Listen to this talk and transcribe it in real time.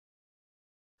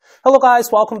Hello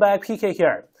guys, welcome back, PK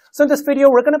here. So in this video,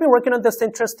 we're going to be working on this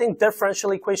interesting differential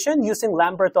equation using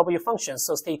Lambert W function,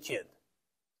 so stay tuned.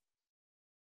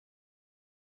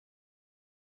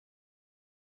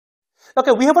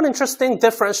 Okay, we have an interesting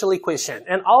differential equation,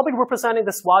 and I'll be representing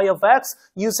this y of x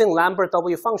using Lambert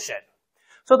W function.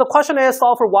 So the question is,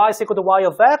 solve for y is equal to y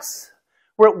of x,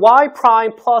 where y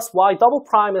prime plus y double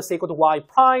prime is equal to y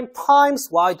prime times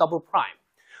y double prime.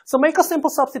 So make a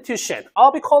simple substitution.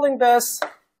 I'll be calling this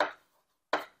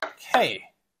k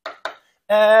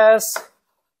as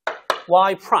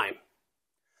y prime.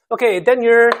 Okay, then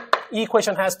your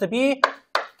equation has to be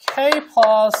k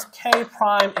plus k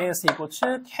prime is equal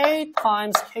to k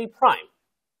times k prime.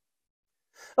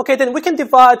 Okay, then we can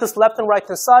divide this left and right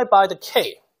hand side by the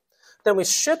k. Then we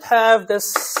should have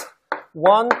this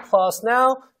 1 plus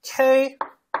now k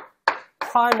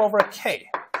prime over k.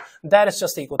 That is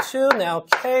just equal to now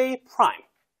k prime.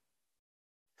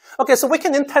 Okay, so we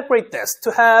can integrate this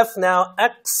to have now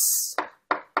x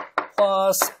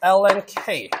plus ln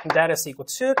k. That is equal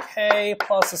to k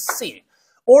plus c.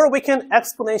 Or we can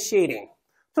exponentiating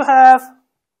to have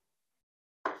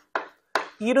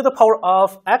e to the power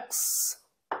of x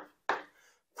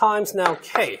times now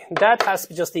k. That has to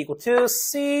be just equal to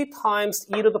c times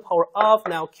e to the power of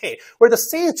now k, where the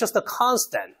c is just a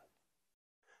constant.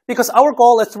 Because our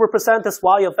goal is to represent this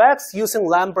y of x using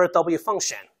Lambert W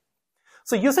function.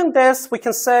 So using this, we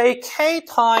can say k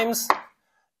times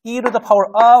e to the power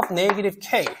of negative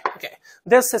k. Okay,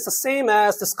 this is the same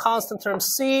as this constant term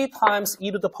c times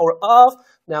e to the power of,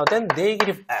 now then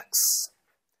negative x.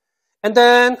 And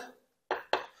then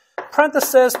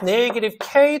parenthesis negative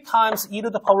k times e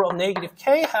to the power of negative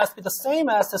k has to be the same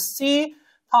as the c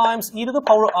times e to the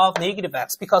power of negative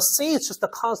x, because c is just a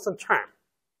constant term.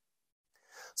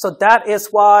 So that is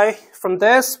why from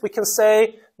this we can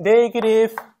say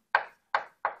negative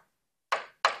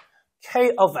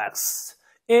k of x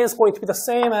is going to be the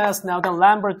same as now the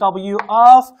Lambert W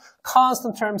of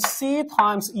constant term c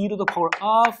times e to the power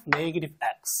of negative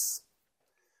x,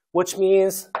 which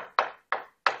means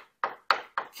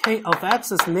k of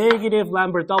x is negative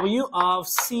Lambert W of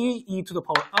c e to the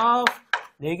power of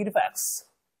negative x.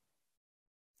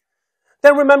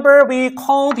 Then remember, we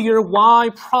called your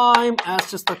y prime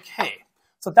as just a k.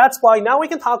 So that's why now we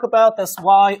can talk about this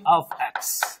y of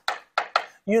x.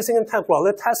 Using integral,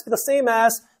 it has to be the same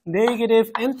as negative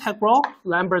integral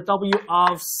Lambert W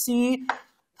of c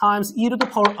times e to the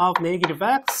power of negative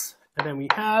x. And then we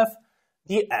have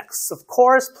dx, of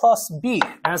course, plus b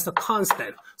as the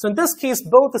constant. So in this case,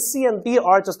 both the c and b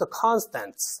are just the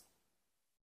constants.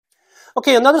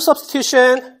 Okay, another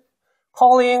substitution,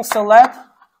 calling select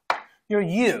your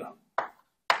u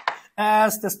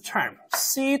as this term,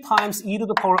 c times e to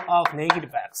the power of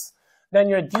negative x. Then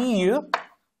your du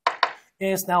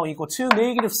is now equal to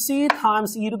negative c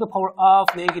times e to the power of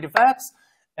negative x,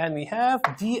 and we have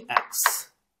dx.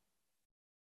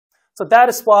 So that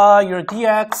is why your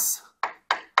dx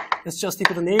is just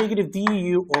equal to negative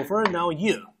du over now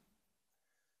u.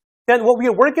 Then what we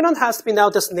are working on has to be now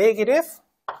this negative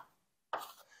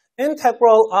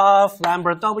integral of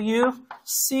Lambert W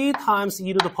c times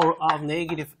e to the power of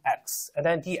negative x, and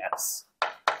then dx.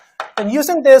 And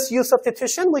using this u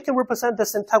substitution, we can represent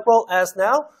this integral as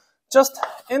now just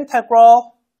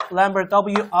integral Lambert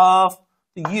W of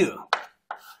the u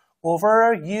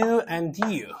over u and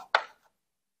du,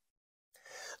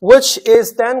 which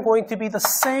is then going to be the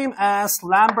same as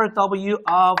Lambert W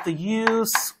of the u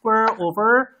square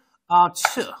over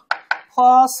 2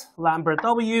 plus Lambert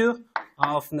W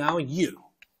of now u.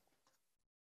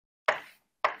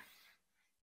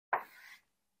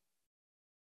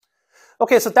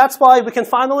 Okay, so that's why we can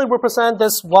finally represent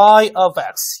this y of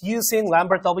x using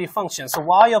Lambert W function. So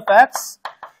y of x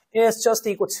is just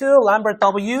equal to Lambert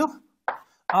W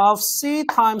of c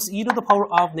times e to the power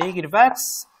of negative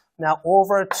x, now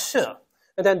over 2.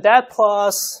 And then that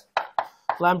plus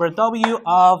Lambert W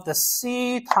of the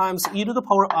c times e to the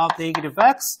power of negative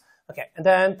x. Okay, and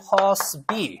then plus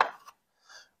b,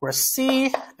 where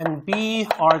c and b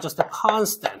are just a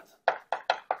constant.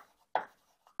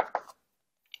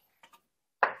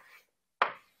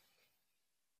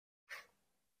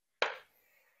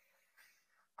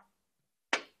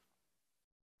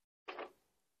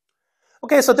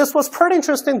 Okay, so this was pretty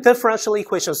interesting differential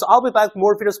equation. So I'll be back with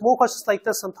more videos, more questions like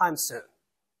this sometime soon.